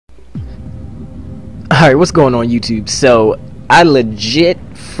Alright, what's going on YouTube? So, I legit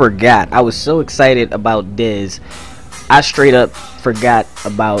forgot. I was so excited about Dez. I straight up forgot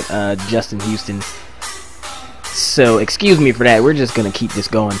about Justin Houston. So, excuse me for that. We're just going to keep this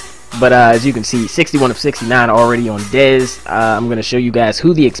going. But as you can see, 61 of 69 already on Dez. I'm going to show you guys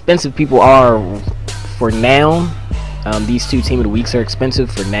who the expensive people are for now. These two Team of the Weeks are expensive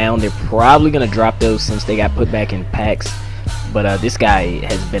for now. They're probably going to drop those since they got put back in packs. But this guy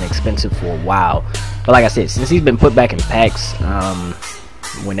has been expensive for a while. But like I said, since he's been put back in packs,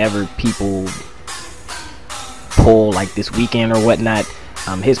 whenever people pull like this weekend or whatnot,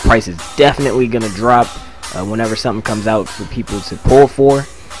 his price is definitely going to drop. Whenever something comes out for people to pull for,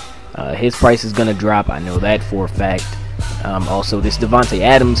 his price is going to drop. I know that for a fact. Also, this Davante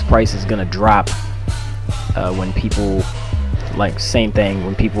Adams price is going to drop when people, like, same thing,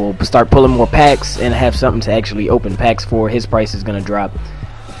 when people start pulling more packs and have something to actually open packs for, his price is going to drop.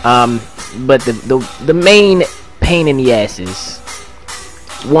 But the main pain in the ass is,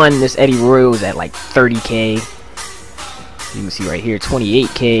 one, this Eddie Royal is at like 30k. You can see right here,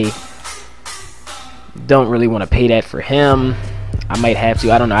 28k. Don't really want to pay that for him. I might have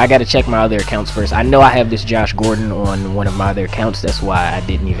to. I don't know. I got to check my other accounts first. I know I have this Josh Gordon on one of my other accounts. That's why I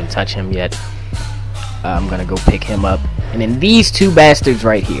didn't even touch him yet. I'm going to go pick him up. And then these two bastards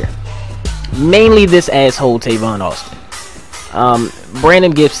right here. Mainly this asshole Tavon Austin.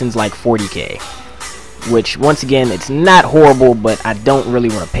 Brandon Gibson's like 40k. Which, once again, it's not horrible, but I don't really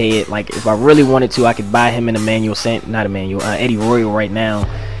want to pay it. Like, if I really wanted to, I could buy him in Eddie Royal right now,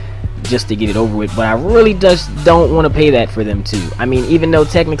 just to get it over with. But I really just don't want to pay that for them too. I mean, even though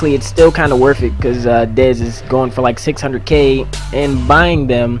technically it's still kind of worth it, because Dez is going for like 600k, and buying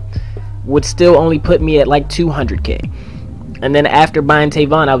them would still only put me at like 200k. And then after buying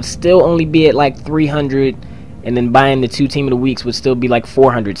Tavon, I would still only be at like 300, and then buying the two Team of the Weeks would still be like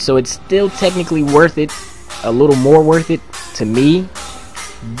 400. So it's still technically worth it, a little more worth it to me.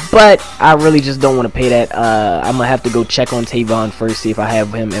 But I really just don't want to pay that. I'm going to have to go check on Tavon first, see if I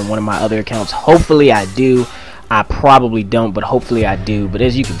have him in one of my other accounts. Hopefully I do. I probably don't, but hopefully I do. But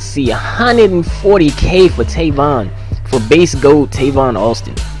as you can see, 140k for Tavon, for base gold Tavon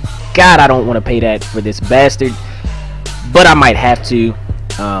Austin. God, I don't want to pay that for this bastard, but I might have to.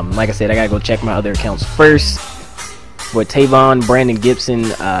 Like I said, I got to go check my other accounts first. For Tavon, Brandon Gibson,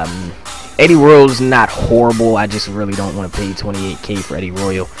 Eddie Royal's not horrible. I just really don't want to pay 28k for Eddie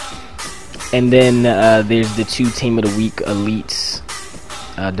Royal. And then there's the two Team of the Week elites,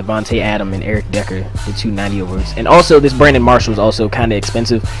 Davante Adams and Eric Decker, the 290 overs. And also this Brandon Marshall is also kind of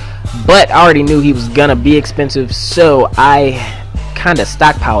expensive, but I already knew he was gonna be expensive, so I kind of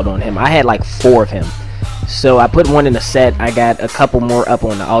stockpiled on him. I had like 4 of him, so I put one in a set. I got a couple more up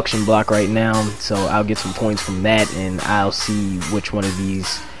on the auction block right now, so I'll get some points from that, and I'll see which one of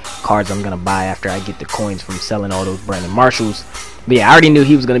these cards I'm gonna buy after I get the coins from selling all those Brandon Marshalls. But yeah, I already knew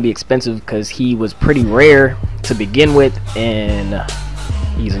he was gonna be expensive because he was pretty rare to begin with, and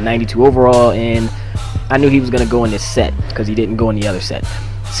he's a 92 overall, and I knew he was gonna go in this set because he didn't go in the other set.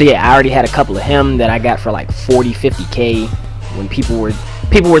 So yeah, I already had a couple of him that I got for like 40, 50k when people were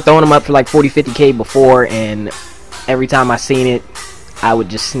throwing them up for like 40, 50k before, and every time I seen it, I would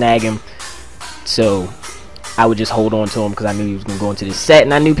just snag him. So I would just hold on to him because I knew he was going to go into this set,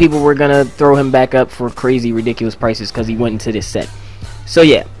 and I knew people were going to throw him back up for crazy, ridiculous prices because he went into this set. So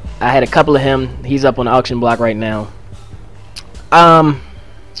yeah, I had a couple of him. He's up on the auction block right now.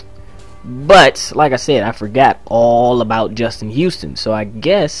 But like I said, I forgot all about Justin Houston, so I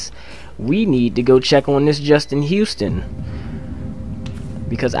guess we need to go check on this Justin Houston,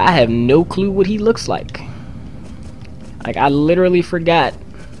 because I have no clue what he looks like. Like, I literally forgot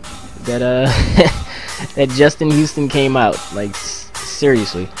that that Justin Houston came out. Like,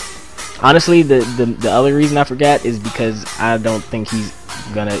 seriously. Honestly, the other reason I forgot is because I don't think he's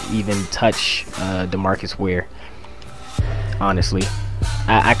gonna even touch DeMarcus Ware. Honestly,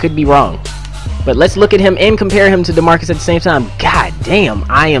 I could be wrong, but let's look at him and compare him to DeMarcus at the same time. God damn,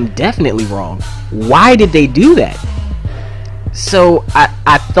 I am definitely wrong. Why did they do that? So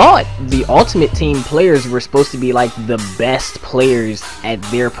I thought the Ultimate Team players were supposed to be like the best players at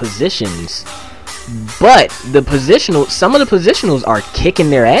their positions, but some of the positionals are kicking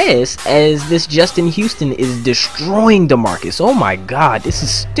their ass as this Justin Houston is destroying DeMarcus. Oh my god, this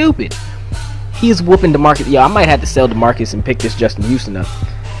is stupid. He is whooping DeMarcus. Yeah, I might have to sell DeMarcus and pick this Justin Houston up.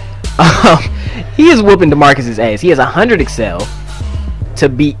 He is whooping DeMarcus's ass. He has 100 excel to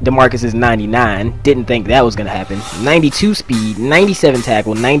beat DeMarcus's 99. Didn't think that was gonna happen. 92 speed, 97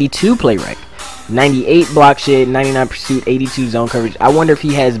 tackle, 92 play rec, 98 block shed, 99 pursuit, 82 zone coverage. I wonder if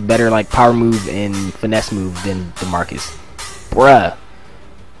he has better like power move and finesse move than DeMarcus. Bruh.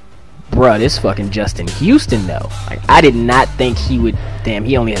 bruh, this fucking Justin Houston though. Like, I did not think he would. Damn,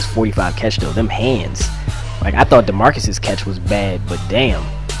 he only has 45 catch though. Them hands. Like, I thought DeMarcus's catch was bad, but damn,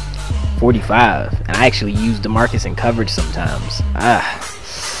 45. And I actually use DeMarcus in coverage sometimes. I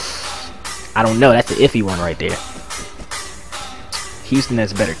don't know. That's an iffy one right there. Houston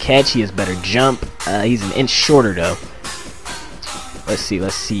has better catch. He has better jump. He's an inch shorter though. Let's see.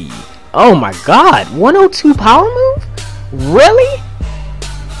 Let's see. Oh my God, 102 power move? Really?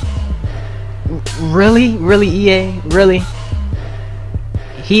 Really, EA? Really?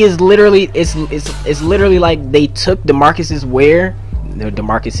 He is literally. It's literally like they took DeMarcus's wear. They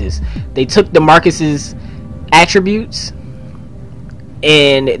took DeMarcus's attributes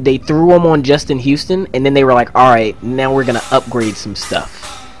and they threw them on Justin Houston, and then they were like, all right, now we're gonna upgrade some stuff.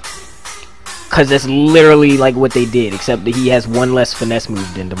 Because that's literally like what they did, except that he has one less finesse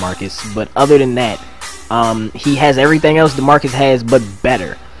move than DeMarcus. But other than that, he has everything else DeMarcus has, but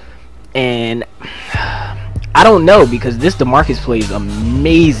better. And I don't know, because this DeMarcus plays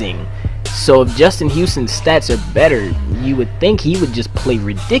amazing. So if Justin Houston's stats are better, you would think he would just play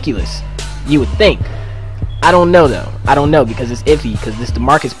ridiculous. You would think. I don't know though. I don't know, because it's iffy, because this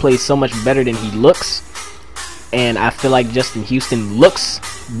DeMarcus plays so much better than he looks. And I feel like Justin Houston looks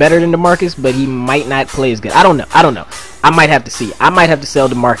better than DeMarcus, but he might not play as good. I don't know. I might have to see. I might have to sell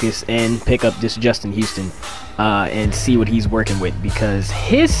DeMarcus and pick up this Justin Houston and see what he's working with, because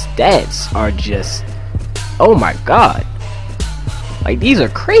his stats are just, oh my God. Like, these are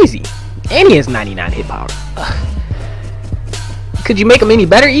crazy. And he has 99 hit power. Could you make him any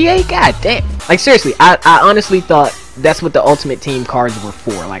better, EA? God damn. Like, seriously, I honestly thought that's what the Ultimate Team cards were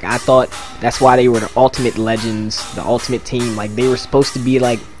for. Like, I thought that's why they were the Ultimate Legends, the Ultimate Team. Like, they were supposed to be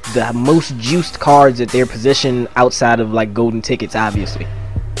like the most juiced cards at their position outside of like golden tickets, obviously.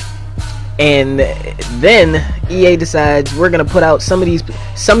 And then EA decides we're gonna put out some of these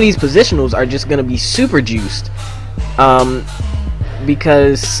positionals are just gonna be super juiced,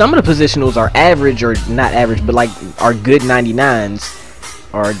 because some of the positionals are average, or not average, but like are good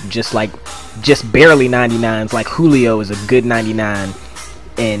 99s, or just barely 99s. Like Julio is a good 99,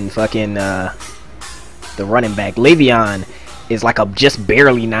 and fucking the running back Le'Veon is like a just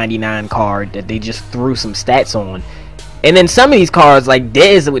barely 99 card that they just threw some stats on. And then some of these cards, like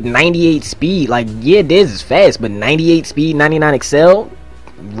Dez with 98 speed, like, yeah, Dez is fast, but 98 speed, 99 excel?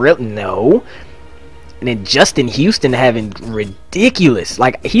 Real? No. And then Justin Houston having ridiculous,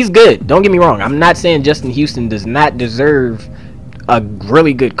 like, he's good, don't get me wrong. I'm not saying Justin Houston does not deserve a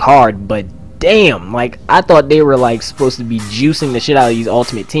really good card, but damn, like, I thought they were like supposed to be juicing the shit out of these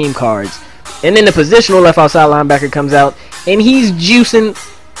Ultimate Team cards. And then the positional left outside linebacker comes out, and he's juicing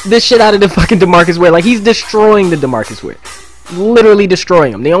the shit out of the fucking DeMarcus Ware. Like, he's destroying the DeMarcus Ware, literally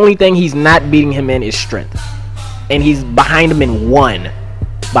destroying him. The only thing he's not beating him in is strength, and he's behind him in one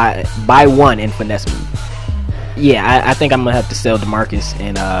by one in finesse move. Yeah, I think I'm gonna have to sell DeMarcus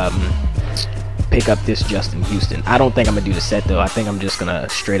and pick up this Justin Houston. I don't think I'm gonna do the set though. I think I'm just gonna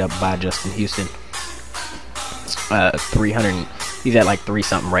straight up buy Justin Houston. 300. He's at like 3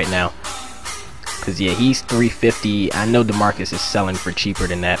 something right now. Cause yeah, he's 350. I know DeMarcus is selling for cheaper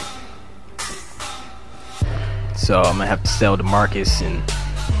than that. So I'm gonna have to sell DeMarcus and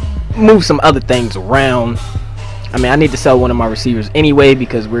move some other things around. I mean, I need to sell one of my receivers anyway,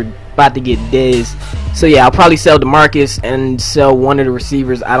 because we're about to get Dez. So yeah, I'll probably sell DeMarcus and sell one of the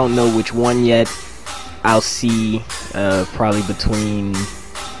receivers. I don't know which one yet. I'll see, probably between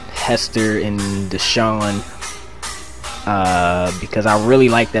Hester and Deshaun, because I really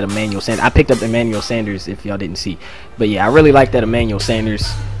like that Emmanuel Sanders. I picked up Emmanuel Sanders, if y'all didn't see, but yeah, I really like that Emmanuel Sanders.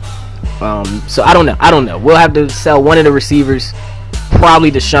 So I don't know. We'll have to sell one of the receivers,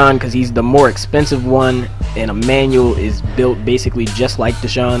 probably Deshaun, because he's the more expensive one, and Emmanuel is built basically just like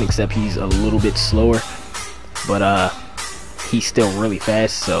Deshaun, except he's a little bit slower, but he's still really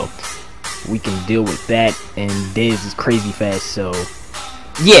fast, so we can deal with that. And Dez is crazy fast, so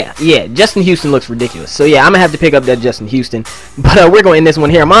yeah, Justin Houston looks ridiculous. So yeah, I'm gonna have to pick up that Justin Houston, but we're gonna end this one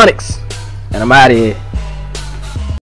here. I'm Onyx, and I'm out of here.